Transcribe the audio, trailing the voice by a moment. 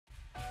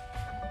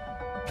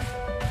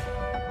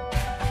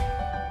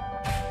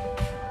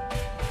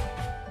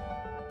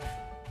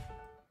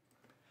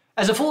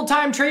As a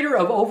full-time trader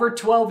of over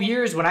 12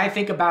 years, when I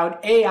think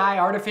about AI,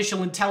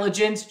 artificial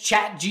intelligence,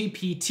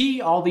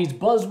 ChatGPT, all these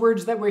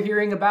buzzwords that we're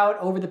hearing about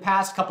over the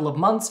past couple of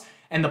months,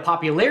 and the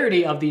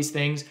popularity of these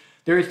things,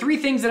 there are three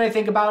things that I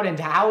think about and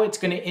how it's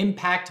going to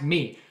impact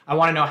me. I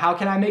want to know, how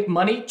can I make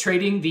money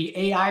trading the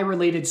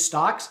AI-related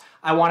stocks?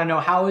 I want to know,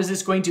 how is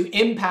this going to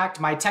impact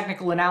my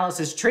technical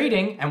analysis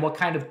trading, and what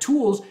kind of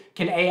tools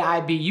can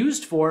AI be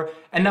used for?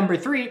 And number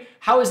three,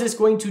 how is this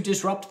going to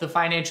disrupt the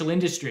financial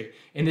industry?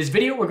 In this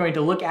video, we're going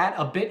to look at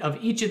a bit of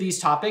each of these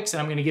topics, and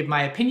I'm going to give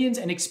my opinions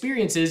and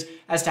experiences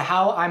as to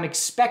how I'm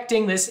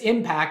expecting this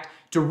impact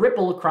to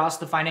ripple across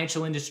the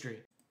financial industry.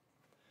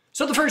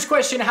 So the first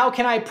question, how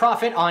can I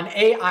profit on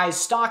AI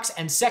stocks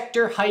and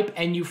sector hype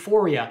and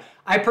euphoria?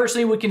 I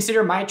personally would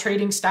consider my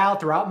trading style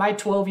throughout my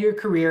 12-year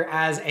career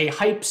as a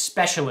hype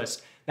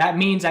specialist. That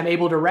means I'm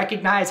able to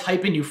recognize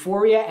hype and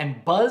euphoria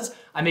and buzz.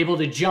 I'm able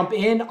to jump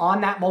in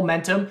on that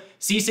momentum,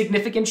 see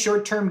significant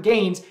short-term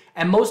gains,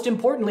 and most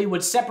importantly,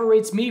 what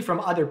separates me from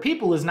other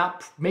people is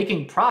not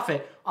making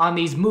profit on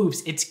these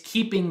moves. It's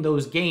keeping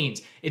those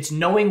gains. It's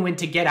knowing when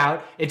to get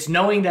out. It's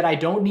knowing that I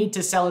don't need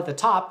to sell at the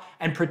top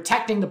and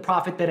protecting the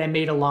profit that I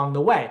made along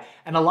the way.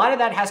 And a lot of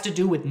that has to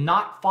do with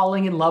not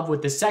falling in love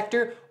with the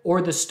sector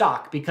or the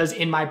stock, because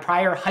in my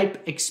prior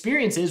hype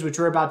experiences, which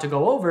we're about to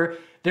go over,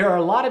 there are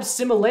a lot of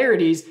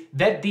similarities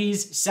that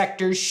these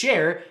sectors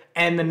share.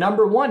 And the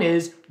number one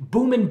is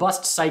boom and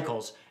bust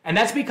cycles. And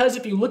that's because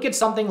if you look at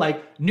something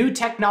like new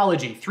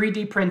technology,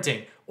 3D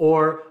printing,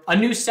 or a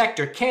new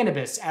sector,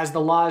 cannabis, as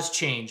the laws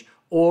change,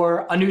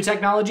 or a new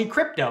technology,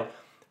 crypto,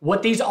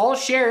 what these all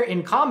share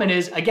in common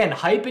is, again,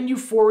 hype and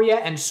euphoria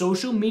and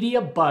social media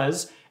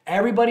buzz.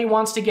 Everybody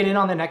wants to get in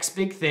on the next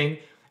big thing,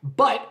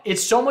 but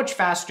it's so much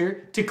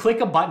faster to click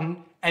a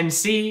button and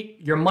see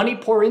your money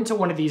pour into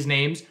one of these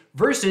names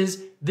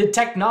versus the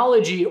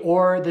technology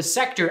or the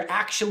sector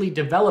actually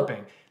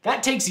developing.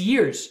 That takes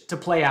years to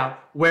play out,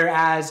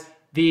 whereas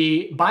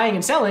the buying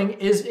and selling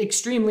is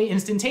extremely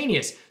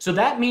instantaneous. So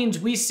that means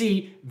we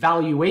see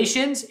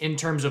valuations in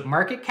terms of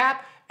market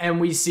cap, and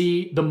we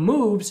see the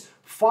moves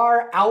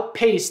far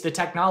outpace the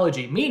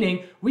technology,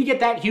 meaning we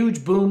get that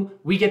huge boom,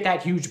 we get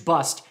that huge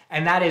bust,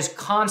 and that is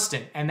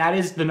constant. And that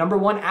is the number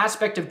one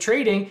aspect of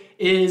trading,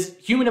 is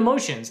human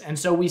emotions. And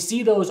so we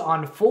see those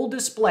on full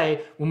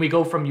display when we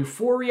go from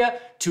euphoria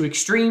to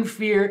extreme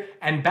fear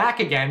and back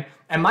again.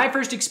 And my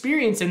first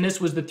experience in this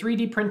was the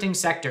 3D printing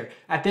sector.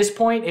 At this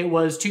point, it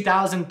was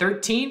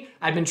 2013.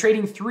 I'd been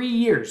trading 3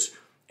 years.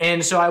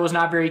 And so I was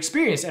not very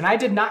experienced, and I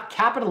did not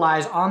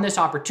capitalize on this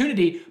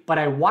opportunity, but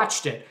I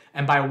watched it.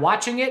 And by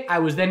watching it, I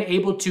was then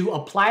able to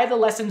apply the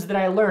lessons that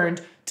I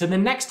learned to the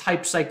next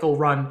hype cycle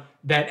run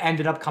that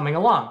ended up coming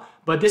along.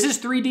 But this is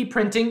 3D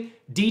printing,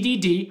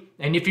 DDD.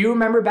 And if you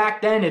remember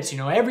back then, it's,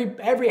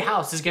 every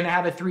house is going to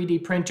have a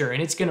 3D printer,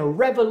 and it's going to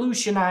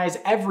revolutionize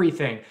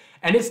everything.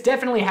 And it's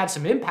definitely had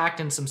some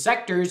impact in some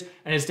sectors,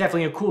 and it's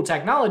definitely a cool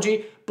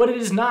technology, but it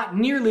is not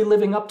nearly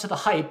living up to the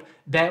hype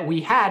that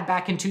we had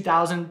back in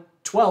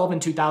 2012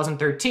 and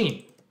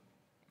 2013.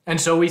 And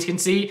so we can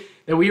see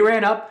that we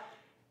ran up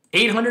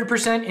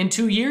 800% in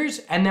 2 years,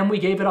 and then we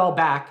gave it all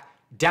back,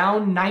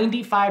 down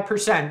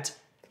 95%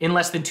 in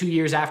less than 2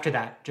 years after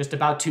that, just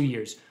about 2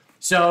 years.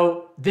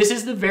 So this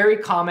is the very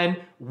common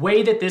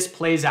way that this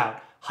plays out.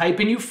 Hype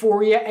and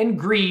euphoria and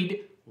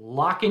greed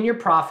lock in your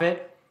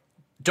profit.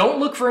 Don't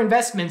look for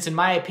investments, in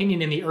my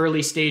opinion, in the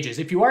early stages.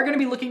 If you are going to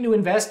be looking to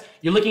invest,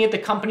 you're looking at the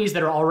companies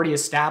that are already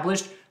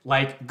established,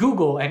 like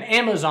Google and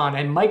Amazon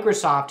and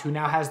Microsoft, who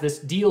now has this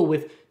deal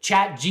with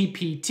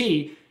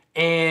ChatGPT,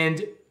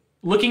 and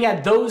looking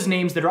at those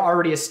names that are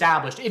already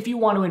established if you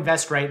want to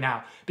invest right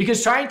now.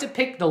 Because trying to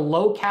pick the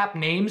low cap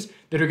names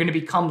that are going to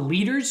become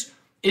leaders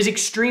is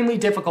extremely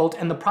difficult,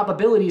 and the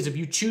probabilities of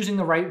you choosing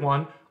the right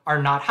one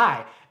are not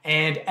high.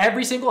 And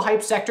every single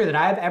hype sector that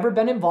I've ever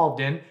been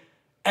involved in,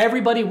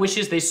 everybody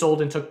wishes they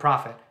sold and took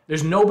profit.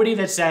 There's nobody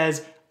that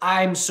says,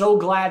 I'm so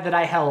glad that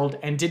I held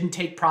and didn't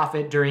take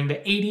profit during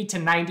the 80 to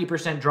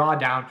 90%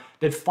 drawdown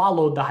that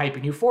followed the hype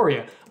and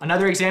euphoria.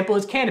 Another example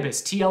is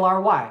cannabis,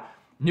 TLRY.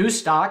 New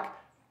stock,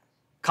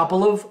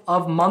 couple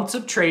of months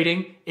of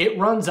trading, it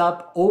runs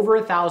up over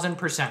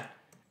 1,000%.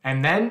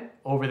 And then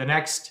over the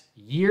next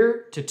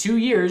year to 2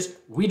 years,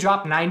 we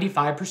drop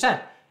 95%.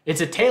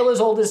 It's a tale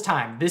as old as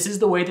time. This is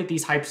the way that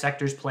these hype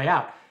sectors play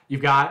out.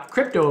 You've got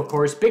crypto, of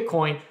course.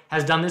 Bitcoin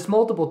has done this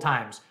multiple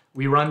times.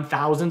 We run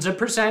thousands of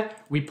percent,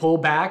 we pull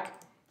back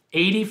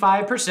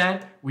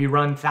 85%, we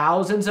run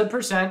thousands of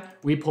percent,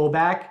 we pull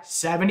back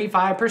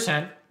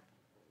 75%.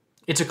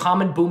 It's a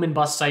common boom and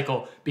bust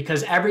cycle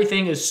because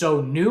everything is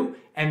so new,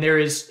 and there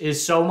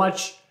is so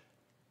much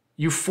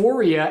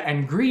euphoria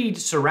and greed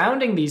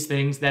surrounding these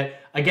things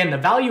that, again, the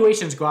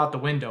valuations go out the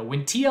window.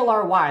 When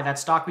TLRY, that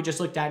stock we just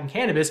looked at in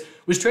cannabis,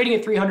 was trading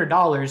at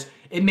 $300,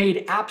 it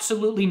made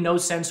absolutely no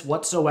sense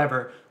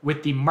whatsoever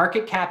with the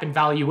market cap and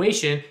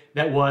valuation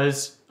that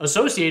was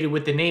associated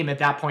with the name at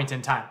that point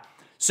in time.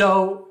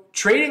 So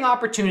trading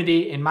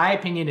opportunity, in my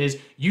opinion, is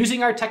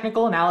using our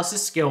technical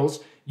analysis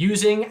skills,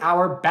 using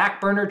our back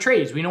burner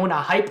trades. We know in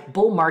a hype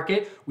bull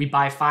market, we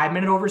buy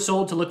 5-minute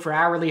oversold to look for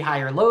hourly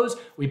higher lows.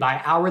 We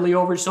buy hourly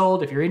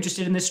oversold. If you're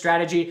interested in this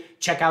strategy,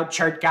 check out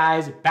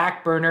ChartGuys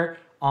back burner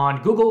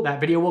on Google.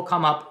 That video will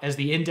come up as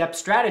the in-depth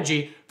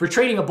strategy for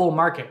trading a bull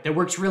market that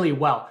works really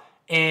well.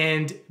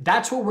 And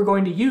that's what we're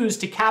going to use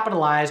to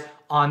capitalize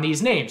on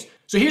these names.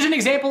 So here's an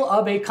example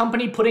of a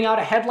company putting out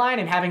a headline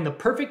and having the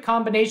perfect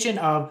combination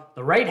of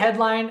the right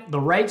headline, the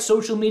right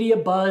social media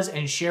buzz,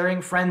 and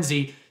sharing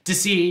frenzy to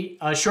see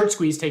a short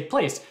squeeze take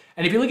place.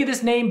 And if you look at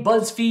this name,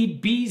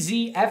 BuzzFeed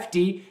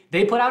BZFD,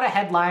 they put out a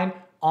headline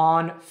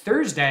on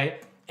Thursday,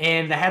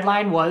 and the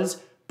headline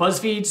was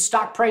BuzzFeed's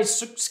stock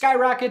price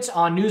skyrockets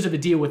on news of a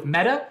deal with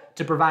Meta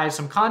to provide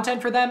some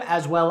content for them,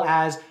 as well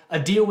as a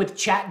deal with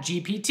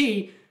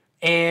ChatGPT.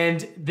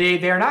 And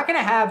they're not going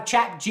to have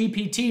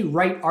ChatGPT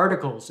write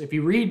articles. If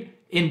you read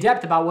in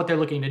depth about what they're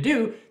looking to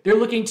do, they're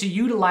looking to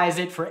utilize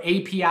it for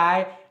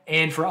API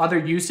and for other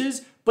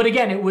uses. But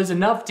again, it was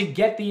enough to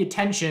get the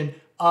attention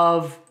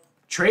of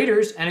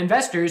traders and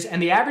investors, and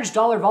the average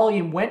dollar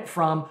volume went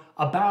from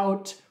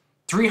about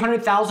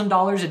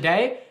 $300,000 a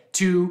day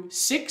to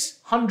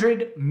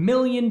 $600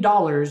 million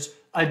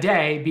a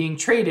day being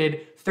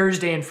traded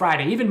Thursday and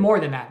Friday, even more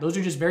than that. Those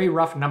are just very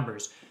rough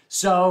numbers.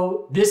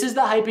 So this is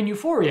the hype and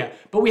euphoria.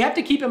 But we have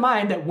to keep in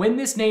mind that when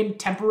this name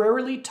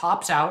temporarily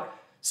tops out,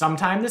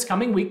 sometime this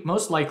coming week,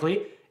 most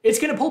likely, it's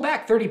going to pull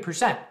back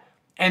 30%.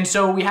 And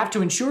so we have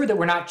to ensure that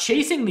we're not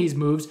chasing these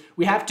moves.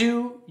 We have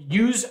to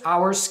use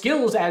our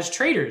skills as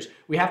traders.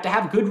 We have to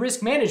have good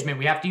risk management.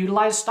 We have to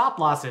utilize stop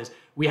losses.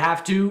 We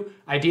have to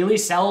ideally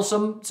sell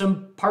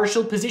some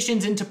partial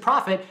positions into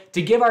profit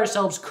to give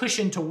ourselves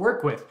cushion to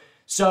work with.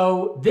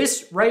 So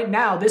this right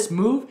now, this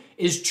move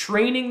is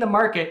training the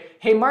market.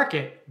 Hey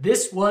market,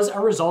 this was a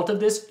result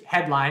of this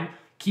headline.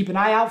 Keep an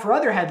eye out for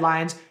other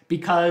headlines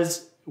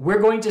because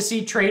we're going to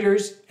see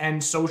traders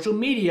and social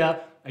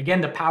media, again,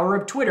 the power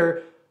of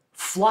Twitter,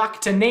 flock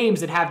to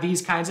names that have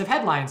these kinds of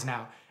headlines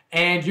now.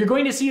 And you're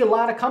going to see a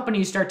lot of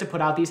companies start to put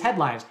out these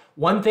headlines.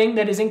 One thing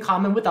that is in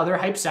common with other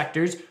hype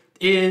sectors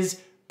is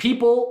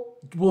people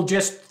will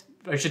just,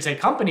 I should say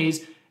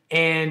companies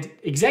and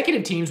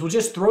executive teams will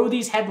just throw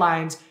these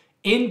headlines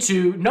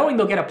into knowing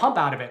they'll get a pump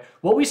out of it.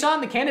 What we saw in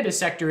the cannabis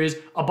sector is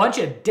a bunch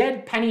of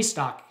dead penny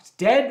stocks,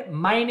 dead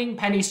mining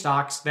penny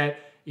stocks that,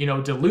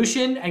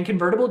 dilution and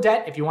convertible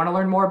debt. If you want to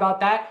learn more about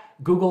that,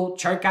 Google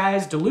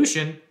ChartGuys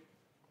dilution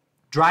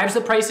drives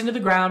the price into the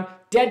ground,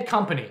 dead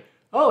company.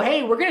 Oh,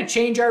 hey, we're going to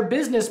change our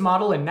business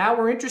model and now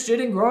we're interested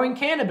in growing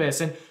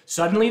cannabis. And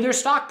suddenly their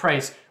stock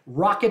price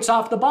rockets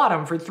off the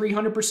bottom for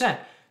 300%.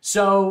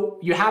 So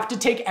you have to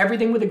take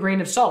everything with a grain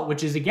of salt,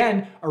 which is,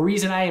 again, a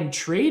reason I am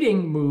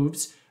trading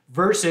moves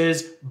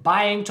versus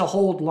buying to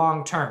hold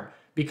long term,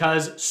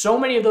 because so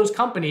many of those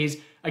companies,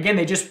 again,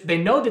 they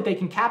know that they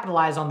can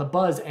capitalize on the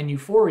buzz and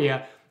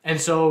euphoria. And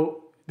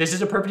so this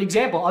is a perfect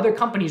example. Other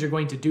companies are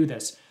going to do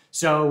this.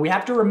 So we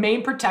have to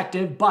remain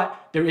protective,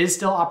 but there is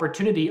still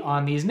opportunity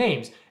on these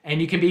names. And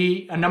you can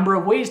be a number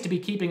of ways to be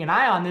keeping an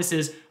eye on this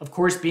is, of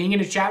course, being in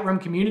a chat room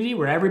community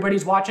where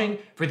everybody's watching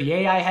for the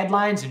AI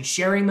headlines and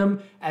sharing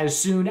them as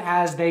soon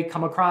as they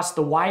come across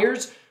the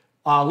wires.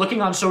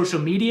 Looking on social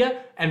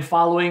media and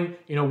following,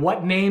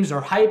 what names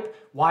are hype,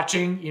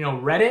 watching,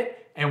 Reddit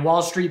and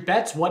Wall Street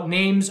Bets, what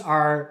names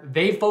are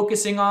they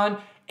focusing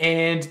on?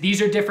 And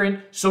these are different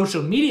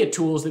social media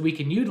tools that we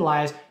can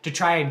utilize to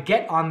try and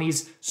get on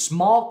these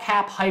small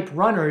cap hype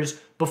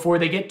runners before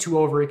they get too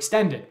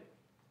overextended.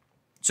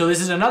 So this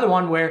is another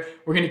one where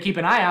we're going to keep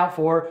an eye out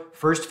for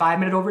first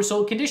 5-minute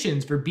oversold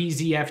conditions for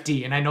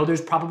BZFD. And I know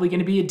there's probably going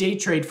to be a day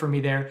trade for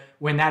me there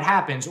when that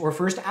happens, or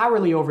first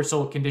hourly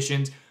oversold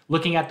conditions,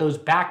 looking at those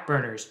back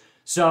burners.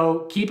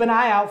 So keep an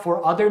eye out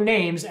for other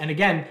names. And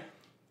again,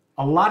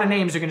 a lot of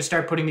names are going to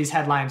start putting these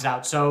headlines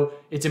out. So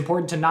it's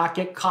important to not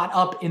get caught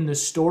up in the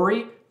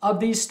story of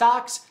these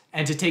stocks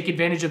and to take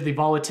advantage of the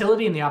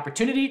volatility and the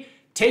opportunity.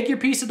 Take your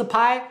piece of the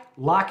pie,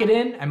 lock it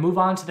in, and move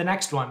on to the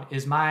next one,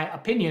 is my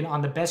opinion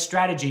on the best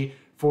strategy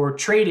for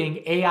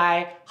trading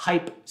AI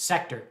hype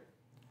sector.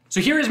 So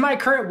here is my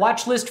current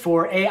watch list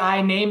for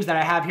AI names that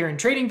I have here in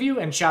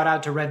TradingView, and shout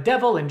out to Red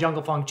Devil and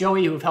Jungle Funk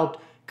Joey who have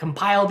helped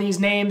compile these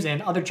names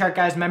and other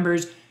ChartGuys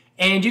members.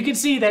 And you can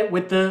see that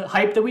with the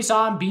hype that we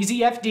saw in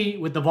BZFD,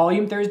 with the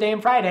volume Thursday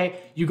and Friday,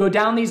 you go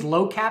down these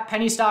low cap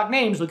penny stock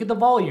names, look at the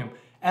volume,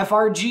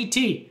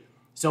 FRGT.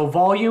 So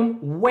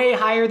volume way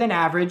higher than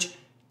average,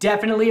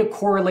 definitely a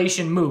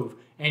correlation move.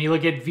 And you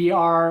look at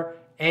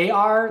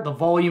VRAR, the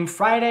volume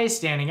Friday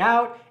standing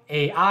out,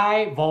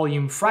 AI,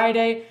 volume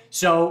Friday.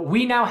 So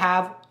we now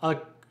have a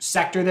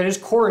sector that is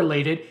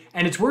correlated,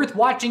 and it's worth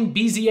watching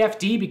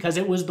BZFD because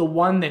it was the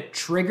one that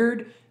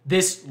triggered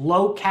this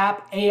low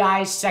cap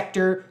AI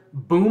sector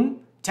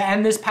boom to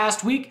end this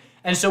past week.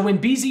 And so when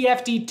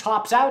BZFD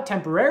tops out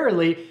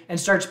temporarily and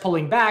starts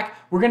pulling back,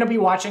 we're going to be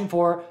watching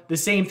for the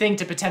same thing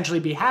to potentially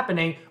be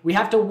happening. We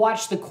have to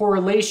watch the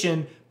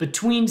correlation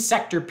between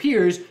sector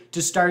peers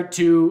to start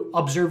to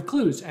observe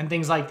clues and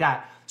things like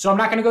that. So I'm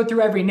not going to go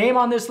through every name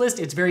on this list.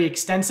 It's very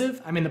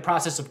extensive. I'm in the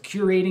process of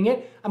curating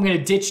it. I'm going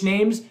to ditch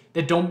names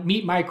that don't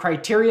meet my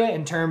criteria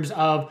in terms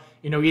of,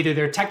 either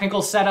their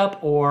technical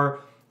setup,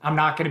 or I'm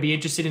not going to be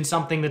interested in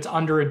something that's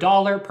under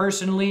 $1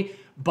 personally.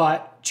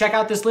 But check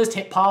out this list,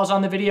 hit pause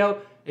on the video.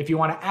 If you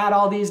want to add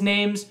all these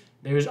names,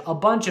 there's a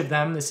bunch of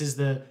them. This is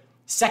the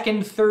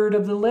second third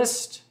of the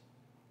list.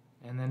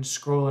 And then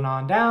scrolling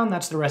on down,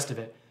 that's the rest of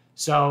it.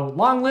 So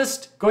long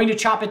list, going to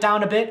chop it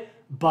down a bit,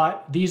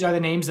 but these are the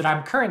names that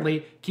I'm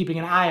currently keeping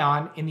an eye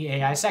on in the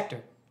AI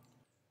sector.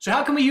 So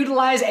how can we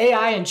utilize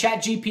AI and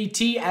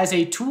ChatGPT as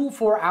a tool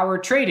for our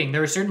trading?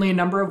 There are certainly a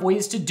number of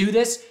ways to do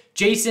this.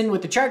 Jason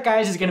with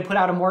TheChartGuys is going to put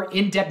out a more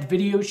in-depth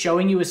video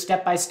showing you a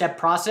step-by-step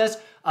process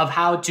of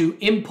how to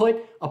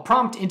input a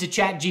prompt into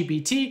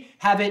ChatGPT,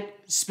 have it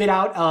spit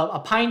out a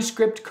Pine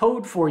script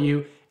code for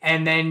you,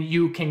 and then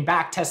you can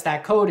back test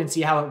that code and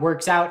see how it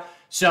works out.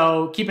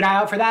 So keep an eye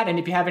out for that. And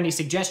if you have any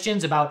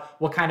suggestions about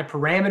what kind of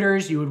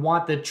parameters you would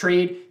want the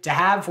trade to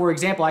have, for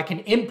example, I can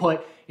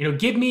input,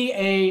 give me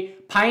a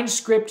Pine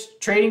script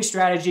trading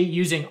strategy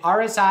using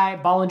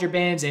RSI, Bollinger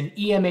Bands, and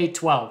EMA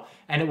 12.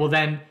 And it will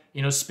then,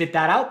 spit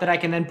that out that I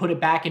can then put it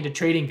back into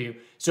TradingView.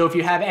 So if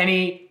you have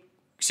any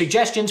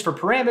suggestions for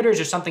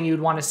parameters or something you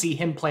would want to see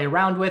him play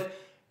around with,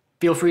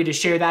 feel free to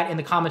share that in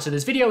the comments of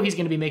this video. He's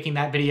going to be making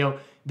that video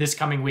this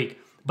coming week.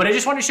 But I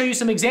just want to show you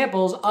some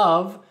examples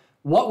of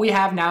what we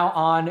have now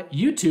on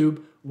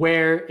YouTube,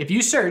 where if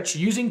you search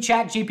using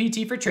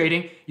ChatGPT for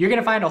trading, you're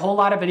going to find a whole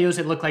lot of videos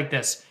that look like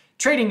this.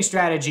 Trading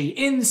strategy,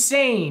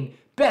 insane,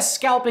 best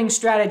scalping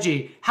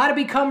strategy, how to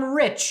become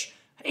rich,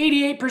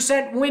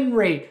 88% win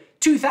rate,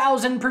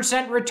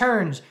 2000%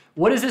 returns.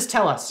 What does this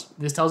tell us?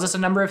 This tells us a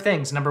number of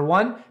things. Number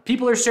one,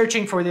 people are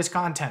searching for this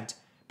content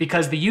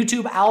because the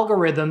YouTube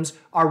algorithms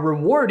are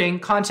rewarding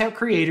content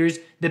creators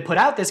that put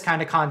out this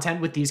kind of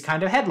content with these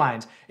kind of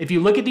headlines. If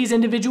you look at these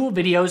individual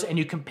videos and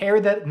you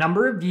compare the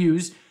number of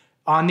views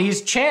on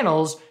these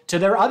channels to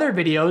their other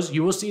videos,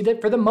 you will see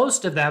that for the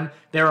most of them,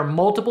 there are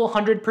multiple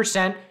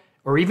 100%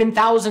 or even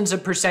thousands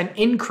of percent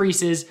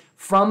increases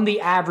from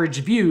the average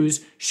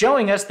views,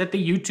 showing us that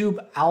the YouTube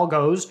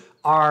algos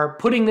are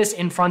putting this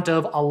in front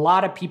of a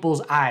lot of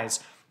people's eyes.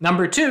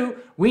 Number two,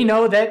 we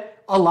know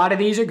that a lot of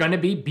these are going to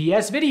be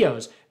BS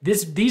videos.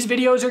 These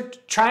videos are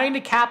trying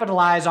to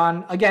capitalize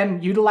on,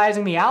 again,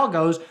 utilizing the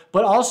algos,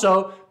 but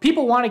also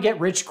people want to get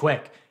rich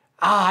quick.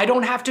 I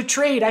don't have to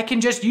trade. I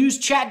can just use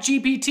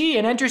ChatGPT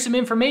and enter some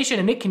information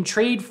and it can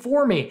trade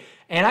for me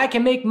and I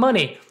can make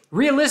money.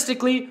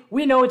 Realistically,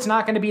 we know it's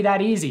not going to be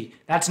that easy.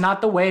 That's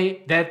not the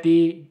way that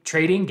the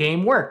trading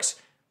game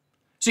works.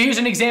 So here's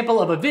an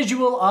example of a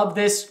visual of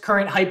this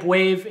current hype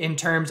wave in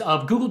terms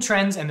of Google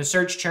Trends and the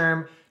search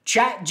term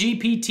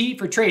ChatGPT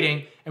for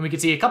trading. And we can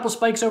see a couple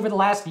spikes over the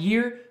last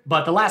year,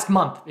 but the last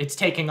month it's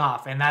taking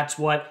off. And that's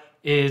what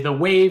is the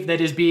wave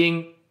that is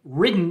being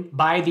ridden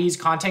by these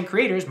content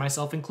creators,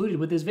 myself included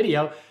with this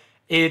video.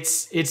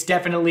 It's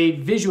definitely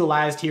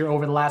visualized here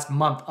over the last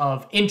month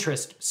of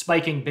interest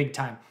spiking big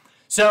time.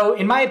 So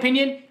in my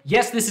opinion,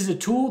 yes, this is a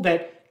tool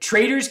that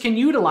traders can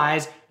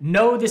utilize.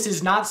 No, this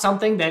is not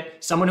something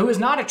that someone who is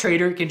not a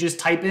trader can just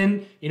type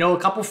in, a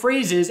couple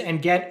phrases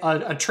and get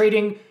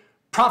a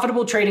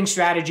profitable trading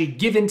strategy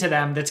given to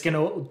them that's going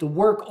to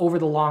work over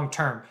the long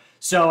term.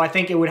 So I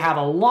think it would have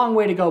a long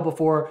way to go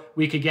before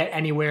we could get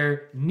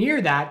anywhere near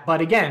that.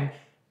 But again,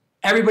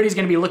 everybody's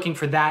going to be looking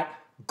for that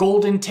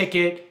golden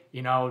ticket,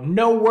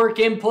 no work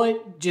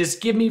input,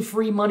 just give me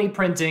free money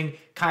printing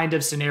kind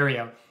of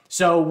scenario.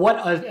 So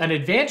what an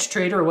advanced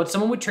trader or what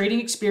someone with trading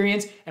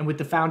experience and with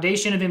the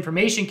foundation of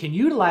information can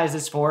utilize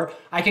this for,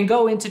 I can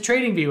go into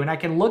TradingView and I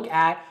can look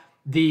at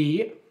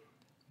the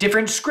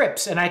different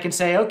scripts and I can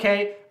say,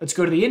 okay, let's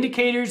go to the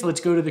indicators,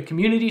 let's go to the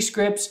community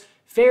scripts,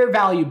 fair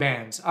value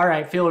bands. All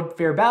right,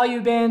 fair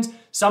value bands.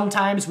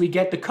 Sometimes we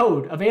get the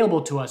code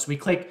available to us. We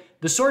click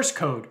the source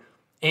code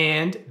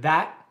and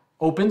that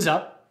opens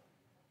up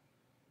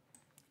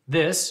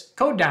this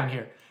code down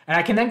here. And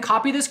I can then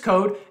copy this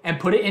code and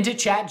put it into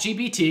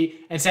ChatGPT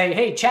and say,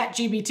 hey,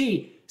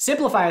 ChatGPT,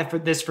 simplify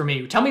this for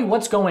me. Tell me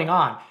what's going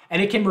on.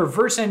 And it can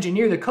reverse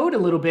engineer the code a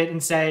little bit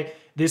and say,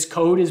 this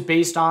code is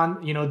based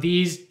on,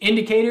 these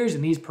indicators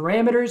and these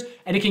parameters,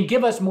 and it can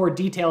give us more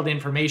detailed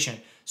information.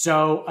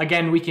 So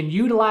again, we can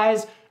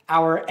utilize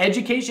our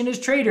education as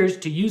traders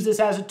to use this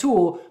as a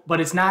tool, but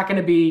it's not going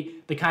to be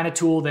the kind of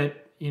tool that,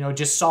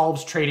 just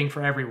solves trading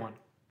for everyone.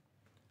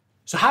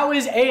 So how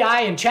is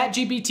AI and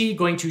ChatGPT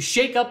going to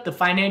shake up the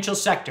financial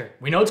sector?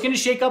 We know it's going to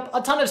shake up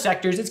a ton of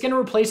sectors. It's going to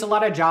replace a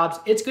lot of jobs.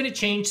 It's going to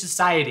change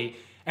society.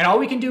 And all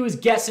we can do is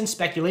guess and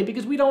speculate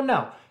because we don't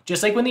know.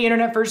 Just like when the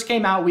internet first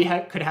came out, we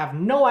could have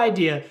no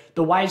idea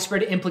the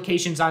widespread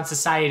implications on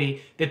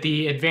society that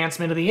the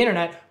advancement of the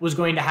internet was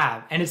going to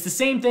have. And it's the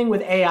same thing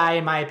with AI,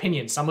 in my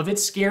opinion. Some of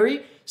it's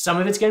scary. Some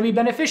of it's going to be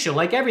beneficial.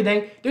 Like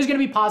everything, there's going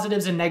to be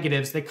positives and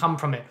negatives that come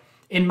from it.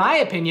 In my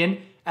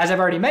opinion, as I've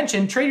already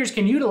mentioned, traders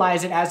can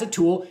utilize it as a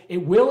tool.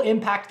 It will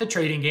impact the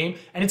trading game,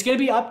 and it's going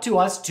to be up to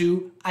us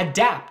to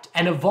adapt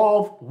and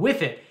evolve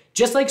with it.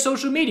 Just like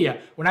social media.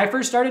 When I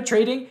first started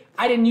trading,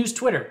 I didn't use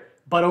Twitter.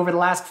 But over the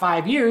last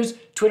 5 years,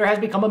 Twitter has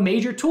become a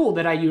major tool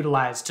that I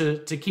utilize to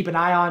keep an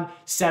eye on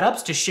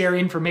setups, to share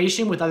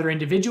information with other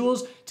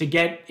individuals, to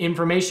get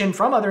information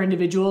from other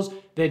individuals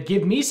that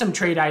give me some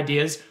trade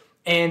ideas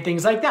and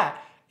things like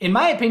that. In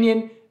my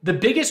opinion, the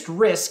biggest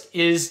risk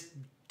is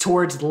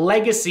towards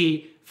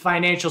legacy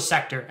financial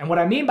sector. And what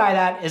I mean by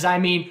that is I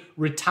mean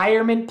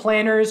retirement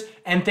planners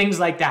and things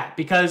like that,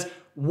 because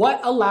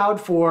what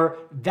allowed for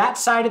that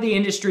side of the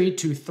industry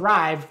to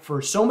thrive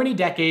for so many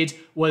decades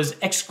was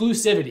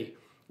exclusivity,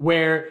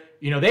 where,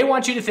 they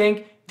want you to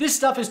think this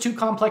stuff is too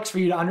complex for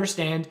you to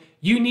understand.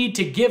 You need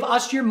to give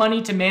us your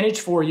money to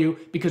manage for you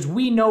because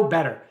we know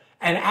better.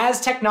 And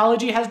as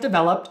technology has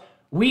developed,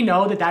 we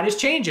know that that is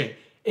changing.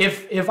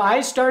 If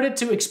I started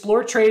to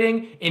explore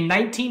trading in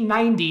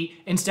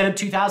 1990 instead of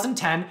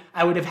 2010,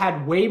 I would have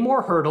had way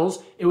more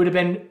hurdles. It would have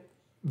been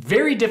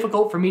very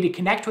difficult for me to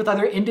connect with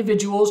other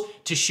individuals,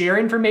 to share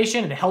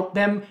information and help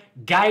them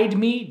guide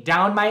me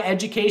down my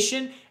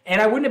education.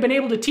 And I wouldn't have been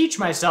able to teach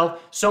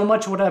myself so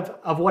much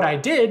of what I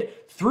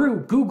did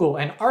through Google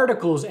and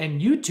articles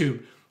and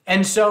YouTube.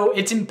 And so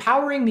it's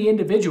empowering the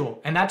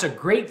individual, and that's a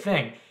great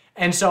thing.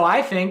 And so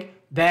I think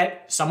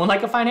that someone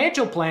like a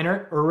financial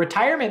planner or a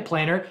retirement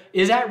planner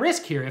is at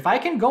risk here. If I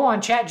can go on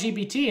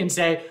ChatGPT and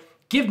say,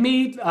 give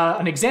me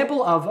an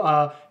example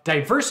of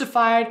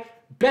diversified,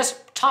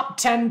 best top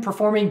 10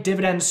 performing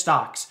dividend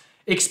stocks.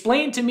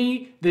 Explain to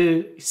me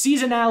the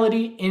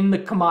seasonality in the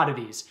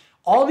commodities.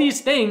 All these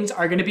things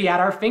are going to be at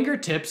our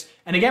fingertips.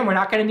 And again, we're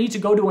not going to need to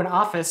go to an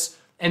office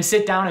and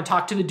sit down and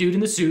talk to the dude in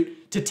the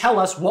suit to tell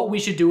us what we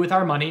should do with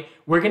our money.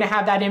 We're going to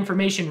have that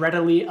information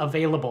readily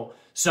available.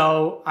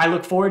 So I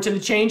look forward to the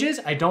changes.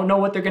 I don't know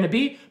what they're going to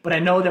be, but I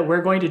know that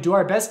we're going to do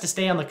our best to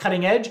stay on the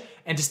cutting edge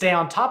and to stay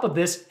on top of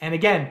this. And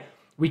again,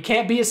 we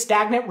can't be a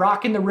stagnant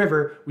rock in the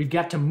river. We've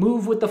got to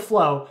move with the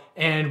flow,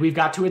 and we've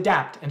got to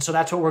adapt. And so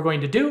that's what we're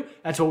going to do.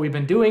 That's what we've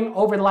been doing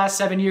over the last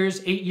 7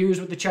 years, 8 years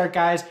with the Chart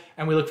Guys,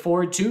 and we look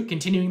forward to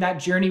continuing that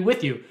journey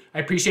with you. I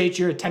appreciate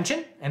your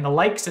attention and the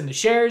likes and the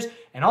shares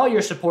and all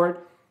your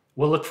support.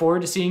 We'll look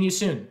forward to seeing you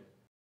soon.